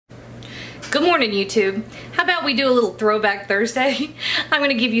Good morning, YouTube. How about we do a little throwback Thursday? I'm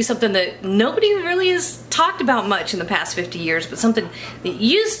going to give you something that nobody really has talked about much in the past 50 years, but something that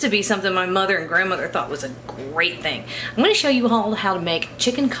used to be something my mother and grandmother thought was a great thing. I'm going to show you all how to make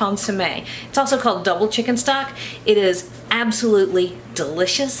chicken consomme. It's also called double chicken stock. It is absolutely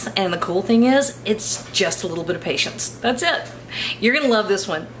delicious, and the cool thing is, it's just a little bit of patience. That's it. You're going to love this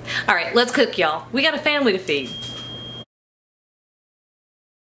one. All right, let's cook, y'all. We got a family to feed.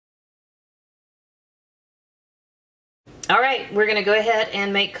 All right, we're gonna go ahead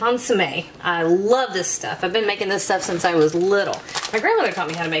and make consomme. I love this stuff. I've been making this stuff since I was little. My grandmother taught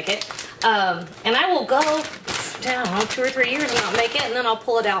me how to make it. And I will go down 2 or 3 years and not make it, and then I'll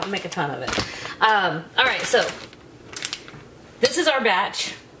pull it out and make a ton of it. All right, so this is our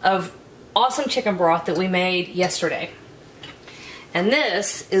batch of awesome chicken broth that we made yesterday. And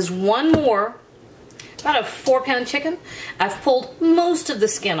this is one more, about a 4-pound chicken. I've pulled most of the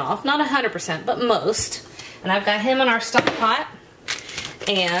skin off, not 100%, but most. And I've got him in our stock pot,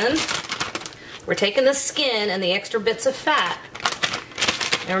 and we're taking the skin and the extra bits of fat.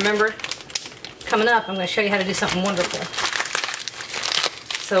 And remember, coming up, I'm going to show you how to do something wonderful.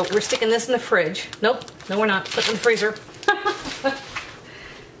 So we're sticking this in the fridge. Nope, no we're not. Put it in the freezer.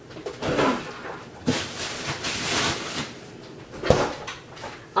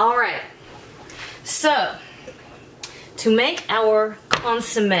 All right, so to make our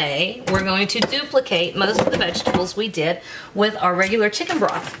consomme, we're going to duplicate most of the vegetables we did with our regular chicken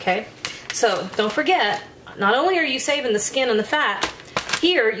broth, okay? So don't forget, not only are you saving the skin and the fat,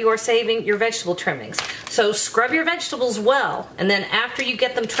 here you are saving your vegetable trimmings. So scrub your vegetables well, and then after you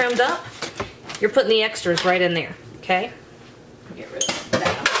get them trimmed up, you're putting the extras right in there, okay? Get rid of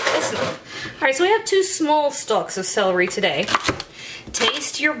that. All right, so we have 2 small stalks of celery today.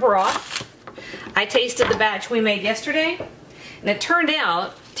 Taste your broth. I tasted the batch we made yesterday, and it turned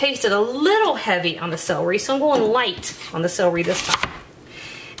out, tasted a little heavy on the celery, so I'm going light on the celery this time.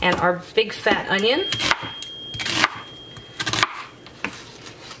 And our big fat onion.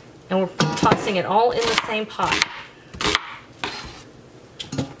 And we're tossing it all in the same pot.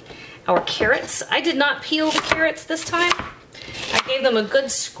 Our carrots. I did not peel the carrots this time. I gave them a good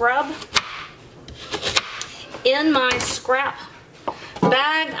scrub. In my scrap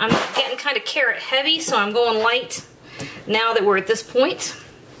bag, I'm getting kind of carrot heavy, so I'm going light now that we're at this point.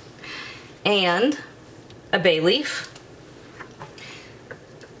 And a bay leaf,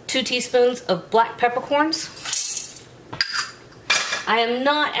 2 teaspoons of black peppercorns. I am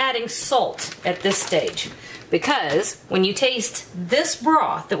not adding salt at this stage because when you taste this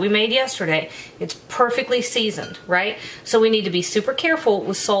broth that we made yesterday, it's perfectly seasoned, right? So we need to be super careful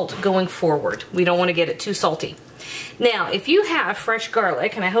with salt going forward. We don't want to get it too salty. Now, if you have fresh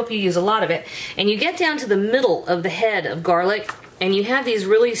garlic, and I hope you use a lot of it, and you get down to the middle of the head of garlic, and you have these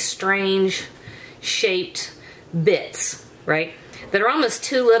really strange shaped bits, right, that are almost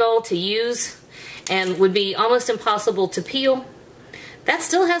too little to use and would be almost impossible to peel, that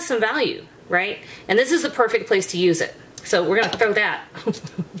still has some value, right? And this is the perfect place to use it. So we're going to throw that,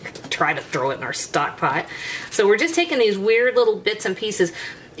 try to throw it in our stock pot. So we're just taking these weird little bits and pieces.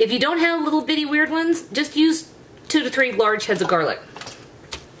 If you don't have little bitty weird ones, just use 2 to 3 large heads of garlic.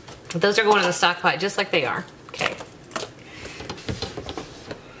 Those are going in the stock pot just like they are. Okay.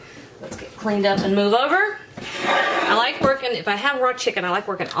 Let's get cleaned up and move over. I like working, if I have raw chicken, I like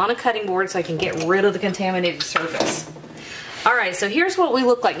working on a cutting board so I can get rid of the contaminated surface. Alright, so here's what we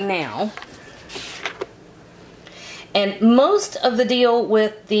look like now. And most of the deal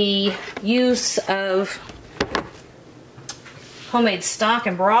with the use of homemade stock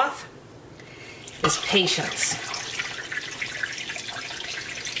and broth is patience.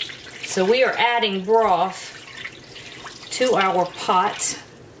 So we are adding broth to our pot.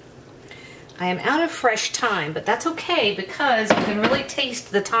 I am out of fresh thyme, but that's okay because you can really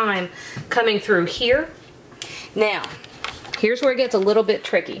taste the thyme coming through here. Now, here's where it gets a little bit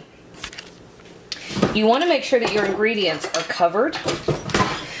tricky. You want to make sure that your ingredients are covered,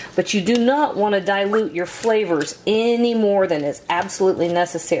 but you do not want to dilute your flavors any more than is absolutely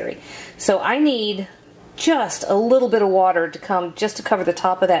necessary. So I need just a little bit of water to come just to cover the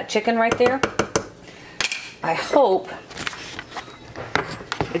top of that chicken right there. I hope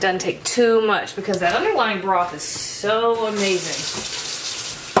it doesn't take too much because that underlying broth is so amazing.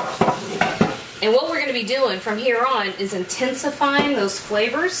 And what we're going to be doing from here on is intensifying those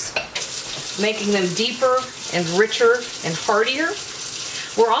flavors, making them deeper and richer and heartier.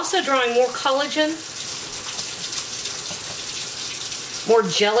 We're also drawing more collagen, more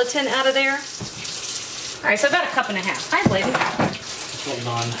gelatin out of there. All right, so about 1.5 cups. Hi, lady. What's going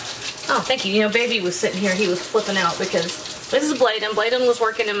on? Oh, thank you. You know, baby was sitting here. He was flipping out because This is Bladen. Bladen was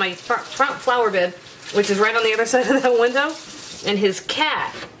working in my front flower bed, which is right on the other side of that window, and his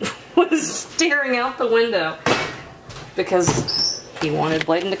cat was staring out the window because he wanted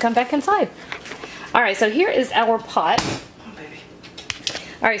Bladen to come back inside. All right, so here is our pot. Oh, baby.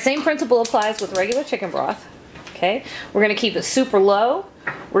 All right, same principle applies with regular chicken broth. Okay, we're gonna keep it super low.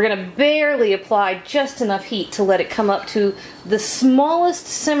 We're gonna barely apply just enough heat to let it come up to the smallest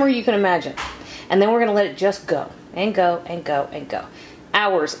simmer you can imagine. And then we're gonna let it just go, and go, and go, and go.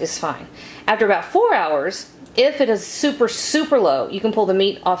 Hours is fine. After about 4 hours, if it is super, super low, you can pull the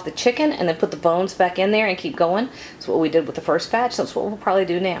meat off the chicken and then put the bones back in there and keep going. That's what we did with the first batch. That's what we'll probably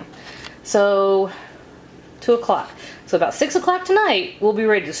do now. So, 2 o'clock. So about 6 o'clock tonight, we'll be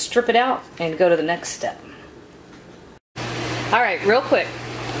ready to strip it out and go to the next step. All right, real quick.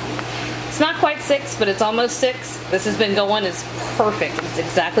 It's not quite 6, but it's almost 6. This has been going. It's perfect. It's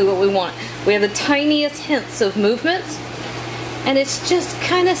exactly what we want. We have the tiniest hints of movement, and it's just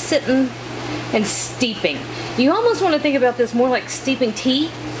kind of sitting and steeping. You almost want to think about this more like steeping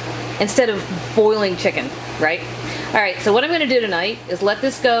tea instead of boiling chicken, right? All right, so what I'm going to do tonight is let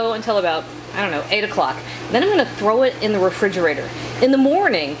this go until about, I don't know, 8 o'clock. Then I'm going to throw it in the refrigerator. In the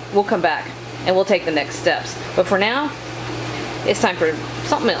morning, we'll come back and we'll take the next steps. But for now, it's time for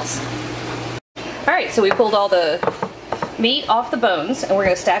something else. All right, so we pulled all the meat off the bones, and we're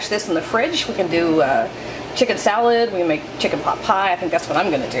going to stash this in the fridge. We can do chicken salad. We can make chicken pot pie. I think that's what I'm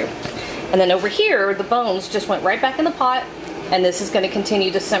going to do. And then over here, the bones just went right back in the pot, and this is going to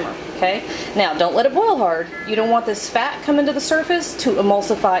continue to simmer, okay? Now, don't let it boil hard. You don't want this fat coming to the surface to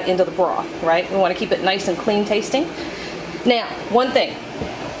emulsify into the broth, right? We want to keep it nice and clean tasting. Now, one thing.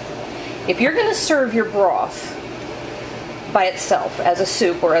 If you're going to serve your broth by itself as a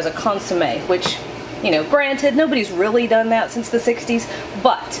soup or as a consomme, which, you know, granted, nobody's really done that since the 60s,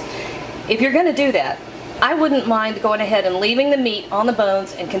 but if you're going to do that, I wouldn't mind going ahead and leaving the meat on the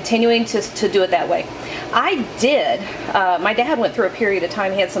bones and continuing to do it that way. I did. My dad went through a period of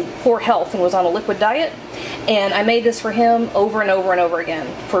time, he had some poor health and was on a liquid diet, and I made this for him over and over and over again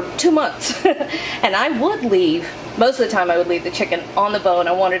for 2 months. And I would leave, most of the time I would leave the chicken on the bone.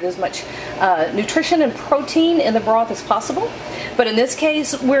 I wanted as much nutrition and protein in the broth as possible. But in this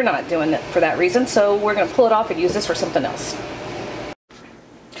case, we're not doing it for that reason, so we're going to pull it off and use this for something else.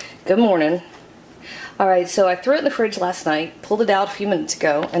 Good morning. Alright, so I threw it in the fridge last night, pulled it out a few minutes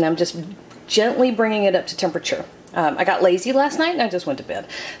ago, and I'm just gently bringing it up to temperature. I got lazy last night and I just went to bed.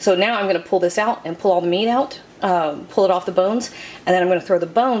 So now I'm going to pull this out and pull all the meat out, pull it off the bones, and then I'm going to throw the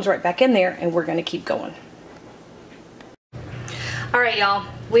bones right back in there, and we're going to keep going. Alright, y'all,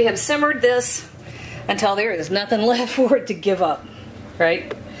 we have simmered this until there is nothing left for it to give up,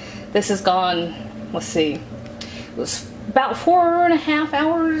 right? This has gone, let's see, it was about 4.5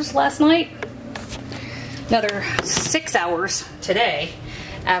 hours last night. Another 6 hours today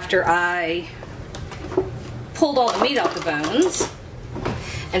after I pulled all the meat off the bones.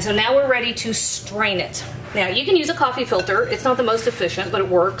 And so now we're ready to strain it. Now you can use a coffee filter. It's not the most efficient, but it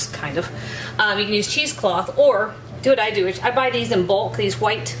works, kind of. You can use cheesecloth, or do what I do. I buy these in bulk, these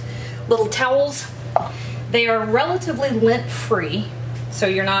white little towels. They are relatively lint-free, so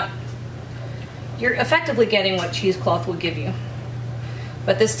you're effectively getting what cheesecloth will give you.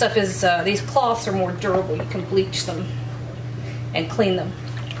 But this stuff is, these cloths are more durable. You can bleach them and clean them.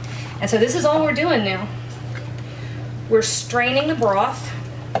 And so this is all we're doing now. We're straining the broth.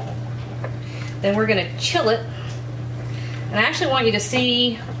 Then we're going to chill it. And I actually want you to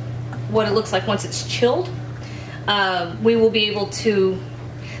see what it looks like once it's chilled. We will be able to,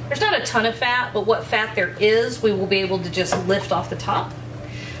 there's not a ton of fat, but what fat there is, we will be able to just lift off the top.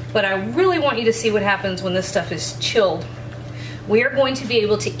 But I really want you to see what happens when this stuff is chilled. We are going to be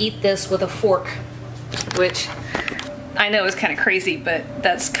able to eat this with a fork, which I know is kind of crazy, but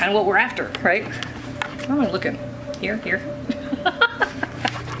that's kind of what we're after, right? Oh, look at here.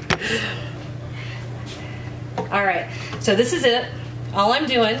 All right, so this is it. All I'm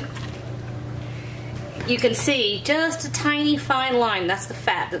doing, you can see just a tiny fine line. That's the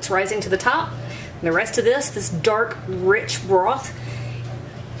fat that's rising to the top. And the rest of this dark, rich broth,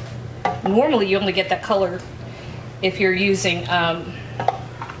 normally you only get that color if you're using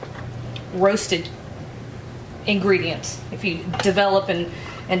roasted ingredients, if you develop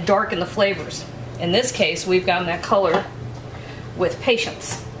and darken the flavors. In this case, we've gotten that color with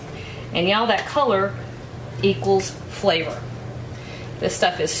patience. And now that color equals flavor. This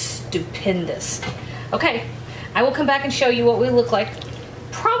stuff is stupendous. Okay, I will come back and show you what we look like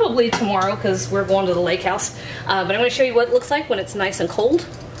probably tomorrow, because we're going to the lake house. But I'm going to show you what it looks like when it's nice and cold.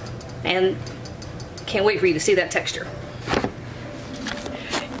 And can't wait for you to see that texture.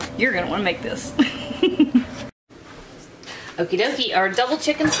 You're going to want to make this. Okie dokie, our double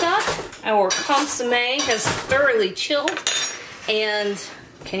chicken stock, our consomme has thoroughly chilled. And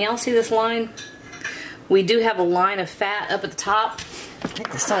can y'all see this line? We do have a line of fat up at the top. I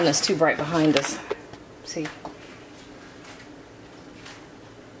think the sun is too bright behind us. See?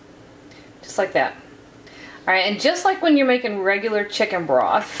 Just like that. Alright, and just like when you're making regular chicken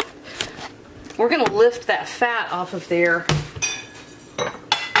broth, we're going to lift that fat off of there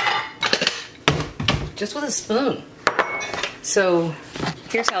just with a spoon. So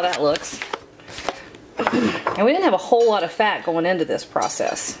here's how that looks. And we didn't have a whole lot of fat going into this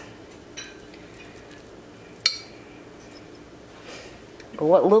process. But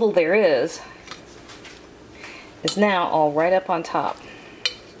what little there is now all right up on top.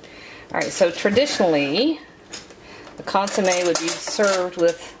 Alright, so traditionally the consomme would be served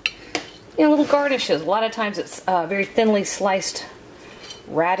with, you know, little garnishes. A lot of times it's very thinly sliced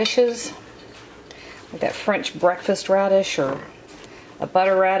radishes, like that French breakfast radish or a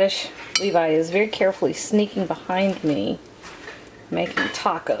butter radish. Levi is very carefully sneaking behind me, making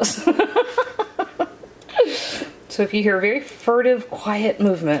tacos. So if you hear a very furtive, quiet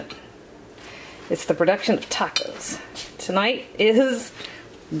movement, it's the production of tacos. Tonight is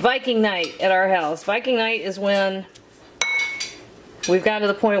Viking night at our house. Viking night is when we've got to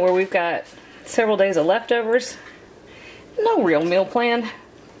the point where we've got several days of leftovers, no real meal plan,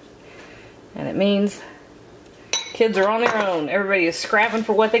 and it means kids are on their own. Everybody is scrapping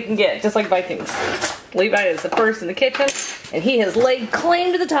for what they can get, just like Vikings. Levi is the first in the kitchen, and he has laid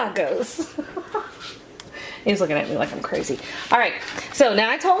claim to the tacos. He's looking at me like I'm crazy. Alright, so now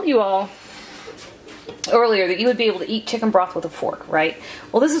I told you all earlier that you would be able to eat chicken broth with a fork, right?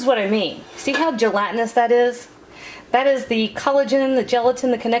 Well, this is what I mean. See how gelatinous that is? That is the collagen, the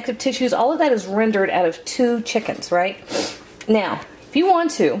gelatin, the connective tissues. All of that is rendered out of 2 chickens, right? Now, if you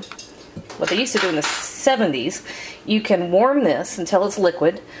want to, what they used to do in the 70s, you can warm this until it's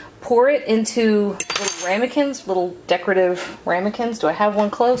liquid, pour it into little ramekins, little decorative ramekins. Do I have one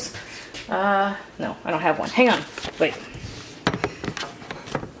close? No, I don't have one. Hang on. Wait.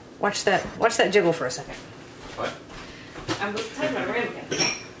 Watch that jiggle for a second. What? I'm talking about a ramekin.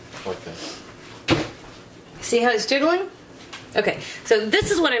 Okay. See how it's jiggling? Okay, so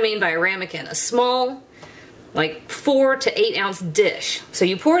this is what I mean by a ramekin. A small, like 4 to 8 ounce dish. So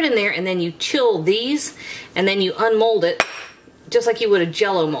you pour it in there and then you chill these and then you unmold it just like you would a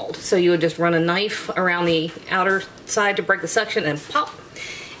Jell-O mold. So you would just run a knife around the outer side to break the suction and pop.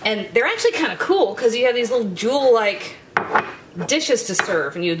 And they're actually kind of cool because you have these little jewel-like dishes to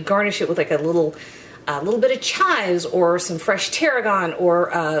serve, and you'd garnish it with like a little bit of chives or some fresh tarragon or,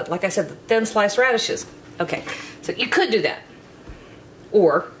 like I said, the thin sliced radishes. Okay, so you could do that.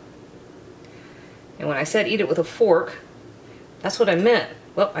 Or, and when I said eat it with a fork, that's what I meant.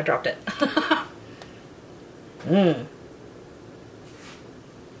 Well, I dropped it.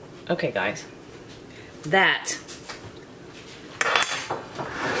 Okay, guys. That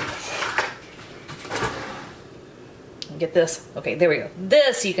get this. Okay, there we go.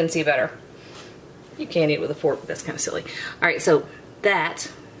 This you can see better. You can't eat it with a fork, but that's kind of silly. Alright, so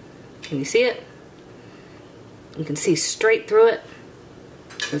that, can you see it? You can see straight through it.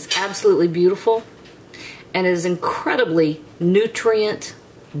 It's absolutely beautiful. And it is incredibly nutrient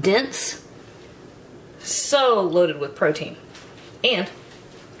dense. So loaded with protein. And,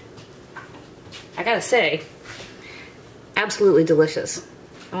 I gotta say, absolutely delicious.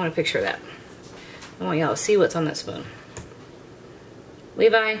 I want a picture of that. I want y'all to see what's on that spoon.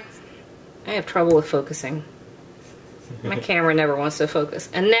 Levi, I have trouble with focusing. My camera never wants to focus.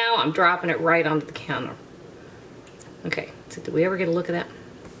 And now I'm dropping it right onto the counter. Okay, so did we ever get a look at that?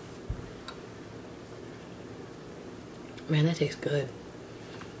 Man, that tastes good.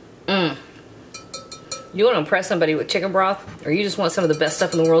 You want to impress somebody with chicken broth, or you just want some of the best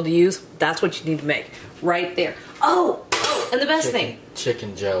stuff in the world to use, that's what you need to make. Right there. Oh, and the best thing.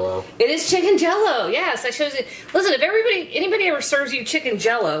 Chicken Jell-O. It is chicken Jell-O, yes. That shows you. Listen, if anybody ever serves you chicken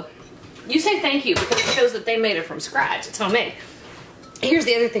Jell-O, you say thank you because it shows that they made it from scratch. It's homemade. Here's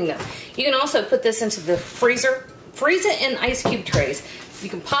the other thing though. You can also put this into the freezer. Freeze it in ice cube trays. You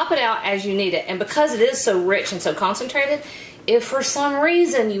can pop it out as you need it. And because it is so rich and so concentrated, if for some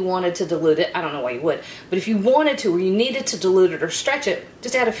reason you wanted to dilute it, I don't know why you would, but if you wanted to or you needed to dilute it or stretch it,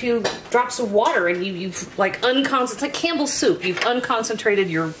 just add a few drops of water and you've like unconcentrated, like Campbell's soup, you've unconcentrated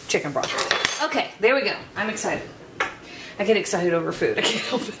your chicken broth. Okay, there we go. I'm excited. I get excited over food. I can't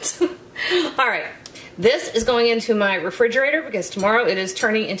help it. All right. This is going into my refrigerator because tomorrow it is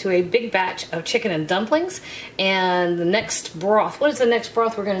turning into a big batch of chicken and dumplings. And the next broth, what is the next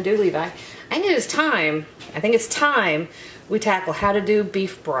broth we're going to do, Levi? I think it's time we tackle how to do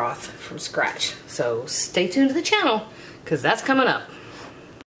beef broth from scratch. So stay tuned to the channel because that's coming up.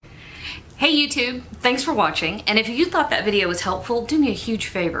 Hey YouTube, thanks for watching, and if you thought that video was helpful, do me a huge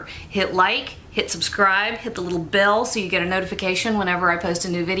favor. Hit like, hit subscribe, hit the little bell so you get a notification whenever I post a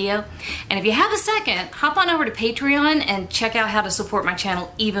new video. And if you have a second, hop on over to Patreon and check out how to support my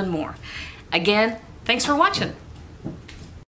channel even more. Again, thanks for watching.